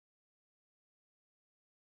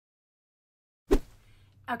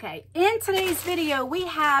Okay, in today's video, we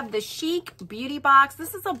have the Chic Beauty Box.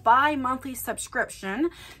 This is a bi-monthly subscription.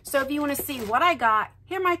 So if you want to see what I got,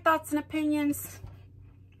 hear my thoughts and opinions,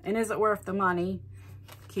 and is it worth the money,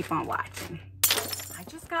 keep on watching. I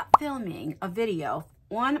just got filming a video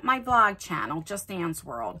on my vlog channel, Just Dan's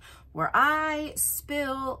World, where I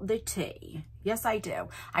spill the tea. Yes, I do.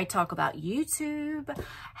 I talk about YouTube,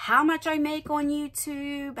 how much I make on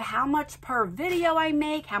YouTube, how much per video I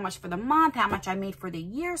make, how much for the month, how much I made for the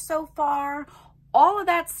year so far, all of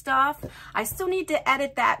that stuff. I still need to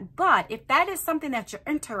edit that, but if that is something that you're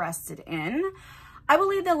interested in, I will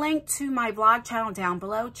leave the link to my vlog channel down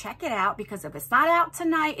below. Check it out, because if it's not out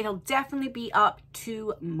tonight, it'll definitely be up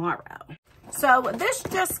tomorrow. So this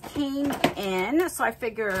just came in, so I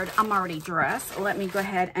figured I'm already dressed. Let me go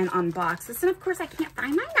ahead and unbox this. And of course I can't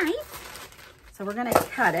find my knife, so we're gonna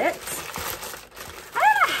cut it. I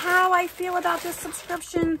don't know how I feel about this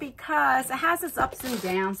subscription because it has its ups and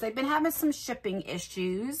downs. They've been having some shipping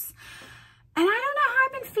issues, and I don't know how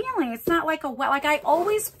I've been feeling. It's not like like I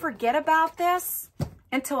always forget about this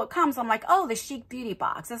until it comes. I'm like, oh, the Chic Beauty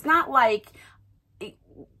Box. It's not like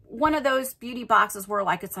one of those beauty boxes where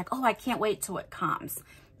like it's like, oh, I can't wait till it comes.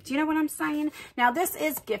 Do you know what I'm saying? Now, this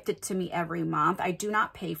is gifted to me every month. I do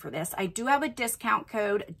not pay for this. I do have a discount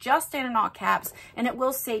code, Just Dan in all caps, and it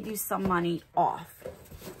will save you some money off.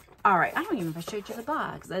 All right, I don't even know if I showed you the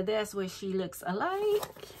box. That's what she looks alike.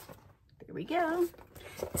 There we go.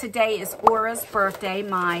 Today is Aura's birthday,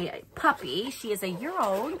 my puppy. She is a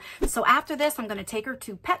year-old. So after this, I'm going to take her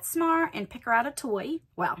to PetSmart and pick her out a toy.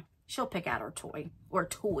 Well, she'll pick out her toy or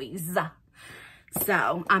toys.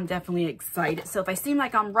 So I'm definitely excited. So if I seem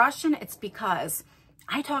like I'm rushing, it's because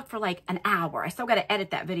I talked for like an hour. I still got to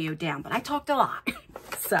edit that video down, but I talked a lot.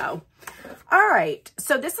 So, all right.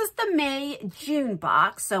 So this is the May-June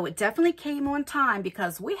box. So it definitely came on time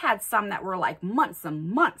because we had some that were like months and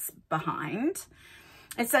months behind.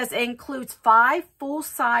 It says it includes 5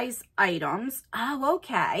 full-size items. Oh,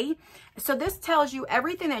 okay. So this tells you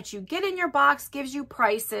everything that you get in your box, gives you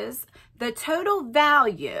prices. The total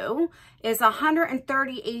value is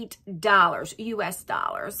 $138 US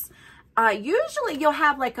dollars. Usually you'll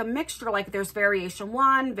have like a mixture, like there's variation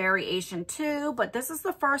 1, variation 2, but this is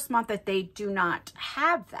the first month that they do not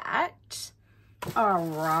have that. All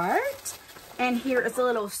right. And here is a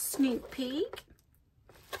little sneak peek.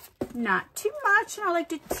 Not too much, and I like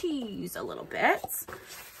to tease a little bit.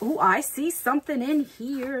 Oh, I see something in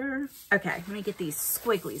here. Okay, let me get these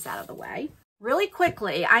squigglies out of the way. Really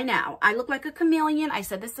quickly, I know, I look like a chameleon. I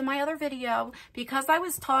said this in my other video because I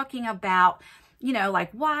was talking about, you know, like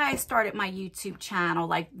why I started my YouTube channel,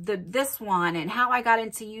 like this one, and how I got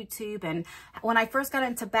into YouTube. And when I first got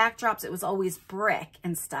into backdrops, it was always brick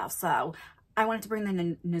and stuff. So I wanted to bring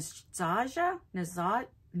the nostalgia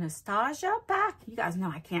back. You guys know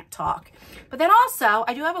I can't talk. But then also,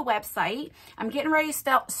 I do have a website. I'm getting ready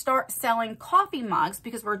to start selling coffee mugs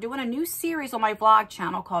because we're doing a new series on my vlog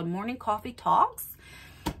channel called Morning Coffee Talks.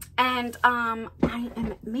 And I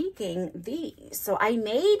am making these. So I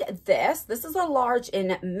made this. This is a large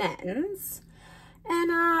in men's.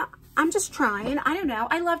 And I'm just trying. I don't know.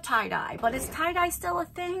 I love tie-dye, but is tie-dye still a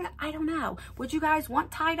thing? I don't know. Would you guys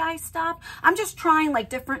want tie-dye stuff? I'm just trying like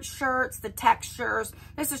different shirts, the textures.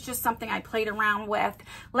 This is just something I played around with.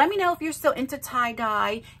 Let me know if you're still into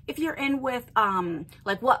tie-dye, if you're in with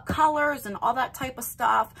like what colors and all that type of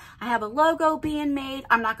stuff. I have a logo being made.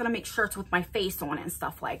 I'm not going to make shirts with my face on it and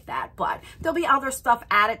stuff like that, but there'll be other stuff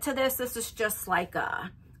added to this. This is just like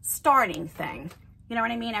a starting thing. You know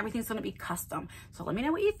what I mean? Everything's going to be custom. So let me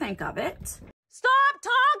know what you think of it. Stop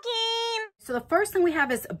talking! So the first thing we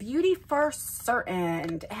have is Beauty for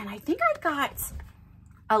Certain. And I think I got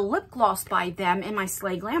a lip gloss by them in my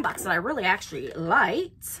Slay Glam box that I really actually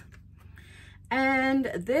liked. And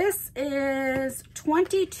this is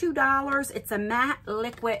 $22. It's a matte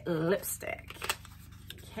liquid lipstick.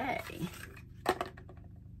 Okay.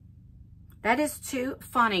 That is too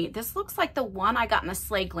funny. This looks like the one I got in the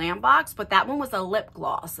Slay Glam box, but that one was a lip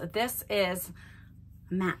gloss. This is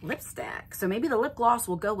matte lipstick. So maybe the lip gloss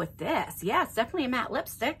will go with this. Yeah, it's definitely a matte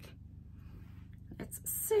lipstick. Let's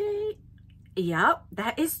see. Yep,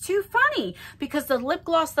 that is too funny because the lip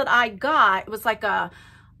gloss that I got was like a,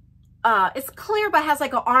 it's clear, but has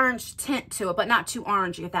like an orange tint to it, but not too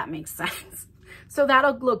orangey, if that makes sense. So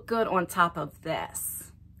that'll look good on top of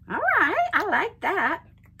this. All right, I like that.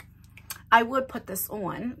 I would put this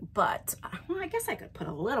on, but well, I guess I could put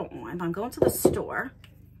a little on. I'm going to the store.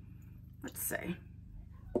 Let's see.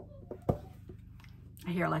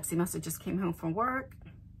 I hear Alexi must have just came home from work.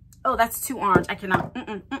 Oh, that's too orange. I cannot.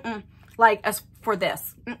 Like as for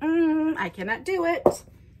this, I cannot do it.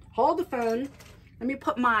 Hold the phone. Let me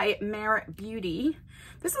put my Merit Beauty.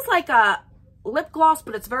 This is like a lip gloss,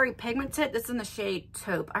 but it's very pigmented. This is in the shade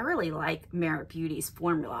Taupe. I really like Merit Beauty's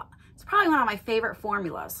formula. It's probably one of my favorite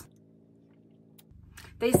formulas.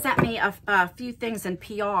 They sent me a few things in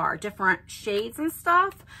PR, different shades and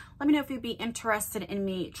stuff. Let me know if you'd be interested in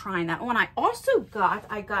me trying that on. I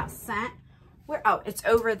got sent, where, oh, it's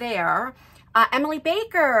over there. Emily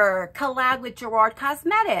Baker collab with Gerard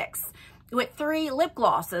Cosmetics with 3 lip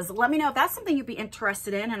glosses. Let me know if that's something you'd be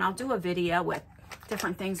interested in, and I'll do a video with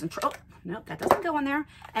different things and oh, nope, that doesn't go in there.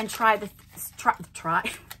 And try that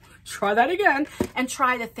again and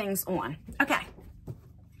try the things on. Okay.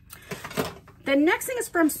 The next thing is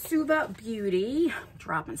from Suba Beauty. I'm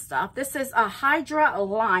dropping stuff. This is a Hydra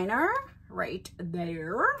liner right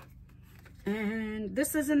there. And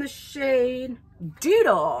this is in the shade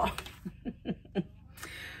Doodle.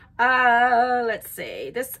 Let's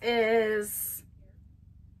see. This is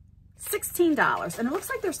 $16. And it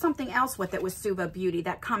looks like there's something else with it with Suba Beauty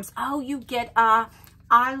that comes. Oh, you get a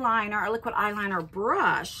eyeliner, a liquid eyeliner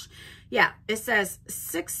brush. Yeah, it says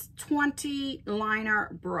 620 liner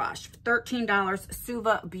brush, $13,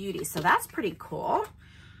 Suba Beauty. So that's pretty cool.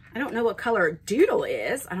 I don't know what color Doodle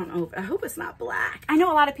is. I don't know. I hope it's not black. I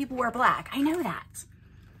know a lot of people wear black. I know that.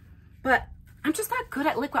 But I'm just not good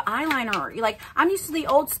at liquid eyeliner. Like, I'm used to the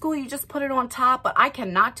old school. You just put it on top, but I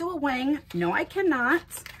cannot do a wing. No, I cannot.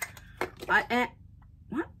 What? It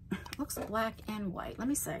looks black and white. Let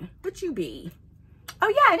me see. Would you be? Oh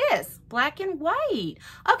yeah, it is black and white.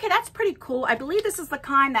 Okay, that's pretty cool. I believe this is the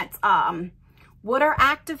kind that's water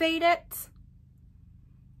activated.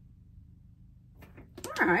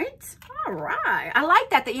 All right. I like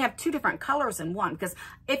that you have 2 different colors in one, because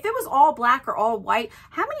if it was all black or all white,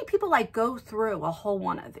 how many people like go through a whole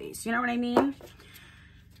one of these? You know what I mean?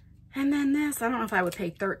 And then this, I don't know if I would pay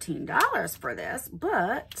 $13 for this,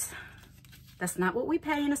 but that's not what we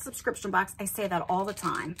pay in a subscription box. I say that all the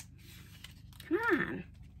time. Come on.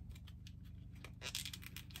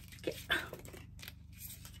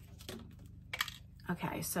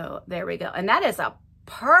 Okay, so there we go. And that is a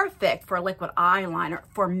perfect for liquid eyeliner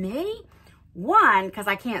for me. 1, because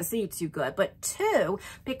I can't see too good, but 2,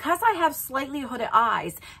 because I have slightly hooded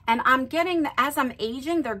eyes, and I'm getting, as I'm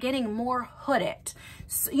aging, they're getting more hooded.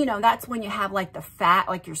 So, you know, that's when you have like the fat,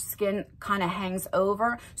 like your skin kind of hangs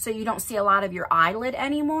over, so you don't see a lot of your eyelid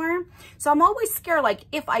anymore. So I'm always scared, like,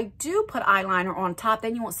 if I do put eyeliner on top,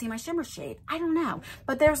 then you won't see my shimmer shade. I don't know.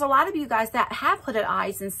 But there's a lot of you guys that have hooded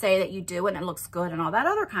eyes and say that you do, and it looks good and all that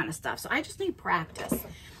other kind of stuff. So I just need practice.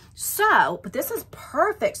 So, but this is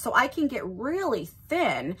perfect. So I can get really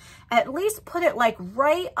thin, at least put it like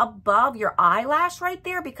right above your eyelash right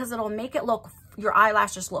there, because it'll make it look, your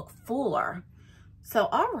eyelashes look fuller. So,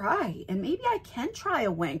 all right. And maybe I can try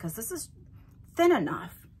a wing, because this is thin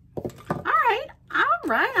enough. All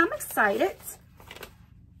right. I'm excited.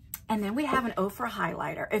 And then we have an Ofra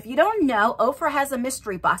highlighter. If you don't know, Ofra has a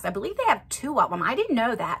mystery box. I believe they have 2 of them. I didn't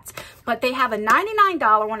know that. But they have a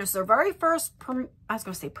 $99 one. It's their very first, I was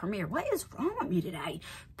going to say premiere. What is wrong with me today?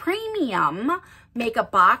 Premium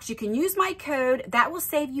makeup box. You can use my code. That will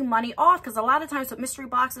save you money off, because a lot of times with mystery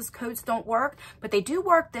boxes, codes don't work. But they do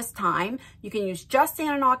work this time. You can use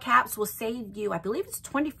Justin in all caps. Will save you, I believe it's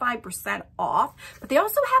 25% off. But they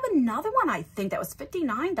also have another one, I think, that was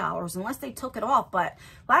 $59, unless they took it off. But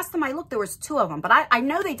last time I looked, there was 2 of them. But I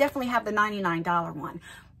know they definitely have the $99 one.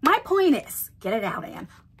 My point is, get it out, Ann.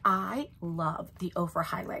 I love the Ofra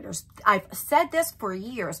highlighters. I've said this for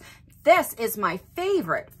years. This is my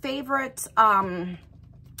favorite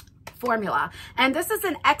formula. And this is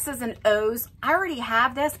an X's and O's. I already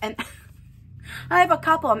have this, and I have a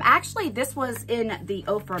couple of them. Actually, this was in the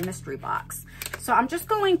Ofra mystery box. So I'm just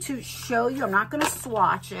going to show you. I'm not going to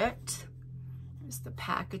swatch it. Here's the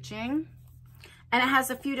packaging. And it has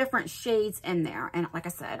a few different shades in there. And like I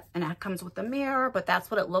said, and it comes with a mirror, but that's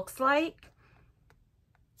what it looks like.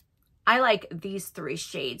 I like these 3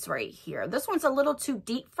 shades right here. This one's a little too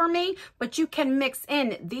deep for me, but you can mix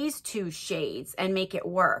in these 2 shades and make it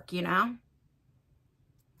work, you know?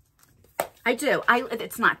 I do.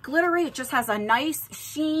 It's not glittery. It just has a nice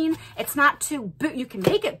sheen. It's not too, you can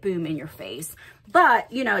make it boom in your face,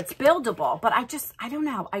 but, you know, it's buildable. But I don't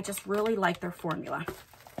know. I just really like their formula.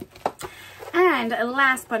 And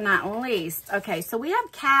last but not least, okay, so we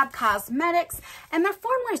have Cab Cosmetics, and their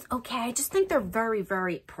formula is okay. I just think they're very,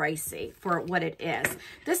 very pricey for what it is.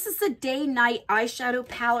 This is the Day-Night Eyeshadow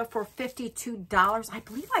Palette for $52. I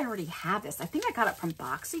believe I already have this. I think I got it from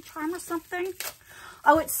Boxycharm or something.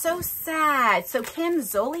 Oh, it's so sad. So Kim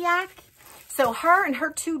Zoliak, so her and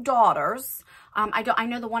her 2 daughters, I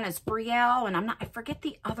know the one is Brielle, and I forget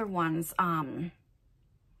the other ones.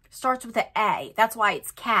 starts with an A. That's why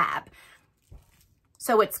it's Cab.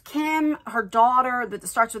 So it's Kim, her daughter, that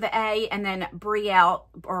starts with an A, and then Brielle,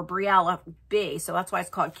 or Briella B. So that's why it's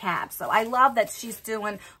called Cab. So I love that she's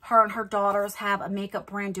doing, her and her daughters have a makeup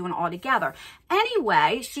brand doing it all together.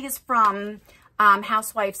 Anyway, she is from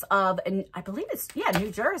Housewives of, I believe it's, yeah, New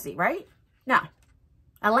Jersey, right? No,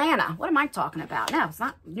 Atlanta. What am I talking about? No, it's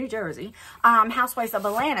not New Jersey. Housewives of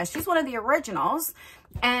Atlanta. She's one of the originals.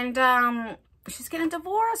 And she's getting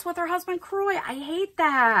divorced with her husband, Croy. I hate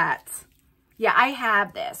that. Yeah, I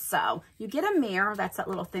have this. So you get a mirror. That's that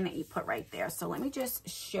little thing that you put right there. So let me just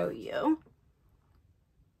show you.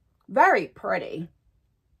 Very pretty.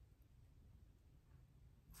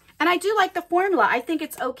 And I do like the formula. I think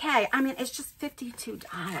it's okay. I mean, it's just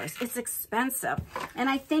 $52. It's expensive. And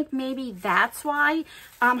I think maybe that's why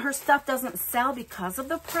her stuff doesn't sell, because of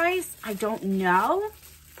the price. I don't know.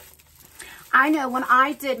 I know when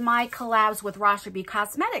I did my collabs with Rasha B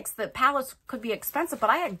Cosmetics, the palettes could be expensive, but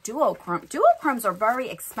I had duochrome. Duochromes are very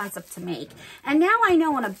expensive to make. And now I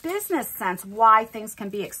know in a business sense why things can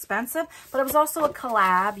be expensive, but it was also a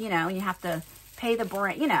collab, you know, and you have to pay the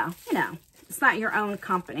brand, you know, it's not your own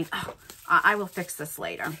company. Oh, I will fix this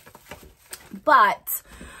later. But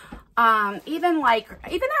even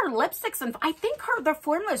her lipsticks, and I think the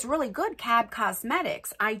formula is really good, Cab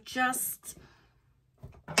Cosmetics. I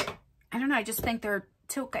don't know. I just think they're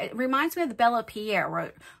too, it reminds me of the Bella Pierre,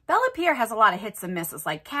 where Bella Pierre has a lot of hits and misses.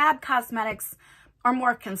 Like Cab Cosmetics are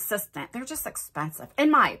more consistent. They're just expensive,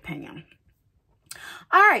 in my opinion.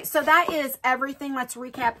 All right, so that is everything. Let's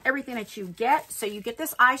recap everything that you get. So you get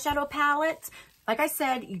this eyeshadow palette. Like I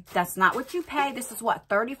said, that's not what you pay. This is what,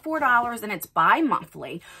 $34, and it's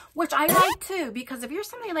bi-monthly, which I like too, because if you're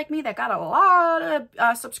somebody like me that got a lot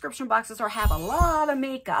of subscription boxes or have a lot of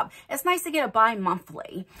makeup, it's nice to get a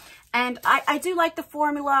bi-monthly. And I do like the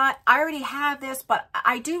formula. I already have this, but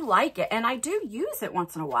I do like it, and I do use it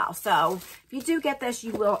once in a while. So if you do get this,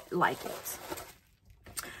 you will like it.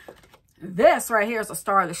 This right here is a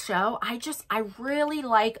star of the show. I really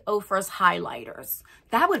like Ofra's highlighters.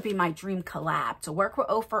 That would be my dream collab, to work with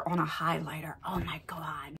Ofra on a highlighter. Oh my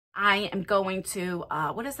God. I am going to,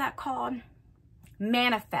 what is that called?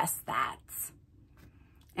 Manifest that.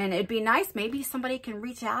 And it'd be nice, maybe somebody can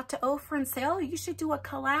reach out to Ofra and say, oh, you should do a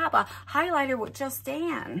collab, a highlighter with Just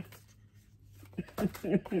Dan.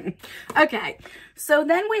 Okay, so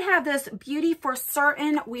then we have this Beauty for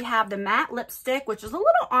Certain. We have the matte lipstick, which is a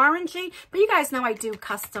little orangey, but you guys know I do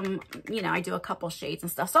custom, you know, I do a couple shades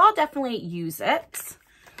and stuff, so I'll definitely use it.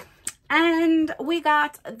 And we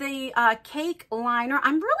got the cake liner.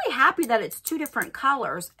 I'm really happy that it's 2 different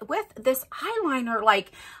colors with this eyeliner.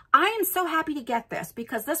 Like, I am so happy to get this,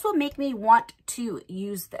 because this will make me want to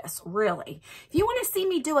use this, really. If you want to see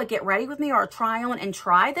me do a get ready with me or a try on and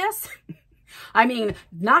try this, I mean,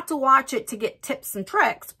 not to watch it to get tips and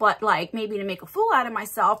tricks, but like maybe to make a fool out of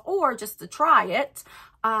myself or just to try it,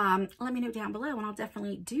 let me know down below and I'll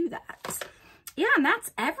definitely do that. Yeah, and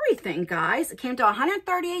that's everything, guys. It came to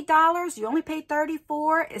 $138. You only paid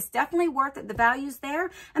 $34. It's definitely worth it. The value's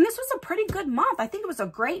there. And this was a pretty good month. I think it was a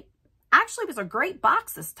great, actually it was a great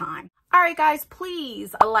box this time. All right, guys,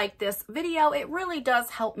 please like this video. It really does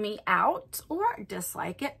help me out, or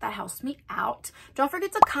dislike it. That helps me out. Don't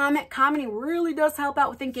forget to comment. Commenting really does help out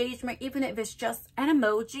with engagement, even if it's just an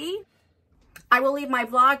emoji. I will leave my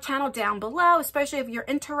vlog channel down below, especially if you're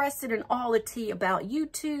interested in all the tea about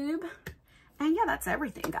YouTube. And yeah, that's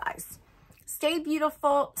everything, guys. Stay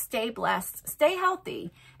beautiful, stay blessed, stay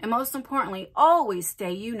healthy, and most importantly, always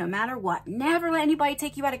stay you no matter what. Never let anybody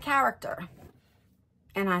take you out of character.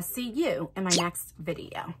 And I'll see you in my next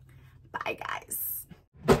video. Bye, guys.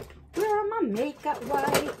 Where are my makeup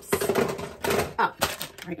wipes? Oh,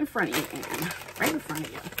 right in front of you, Anne. Right in front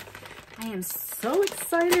of you. I am so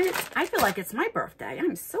excited. I feel like it's my birthday.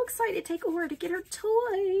 I'm so excited to take her to get her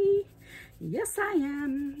toy. Yes, I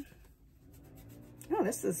am. Oh,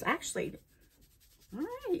 this is actually... All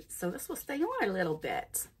right, so this will stay on a little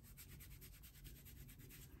bit.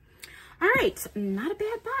 All right, not a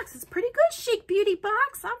bad box. It's pretty good, Chic Beauty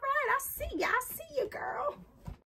Box. All right, I see you. I see you, girl.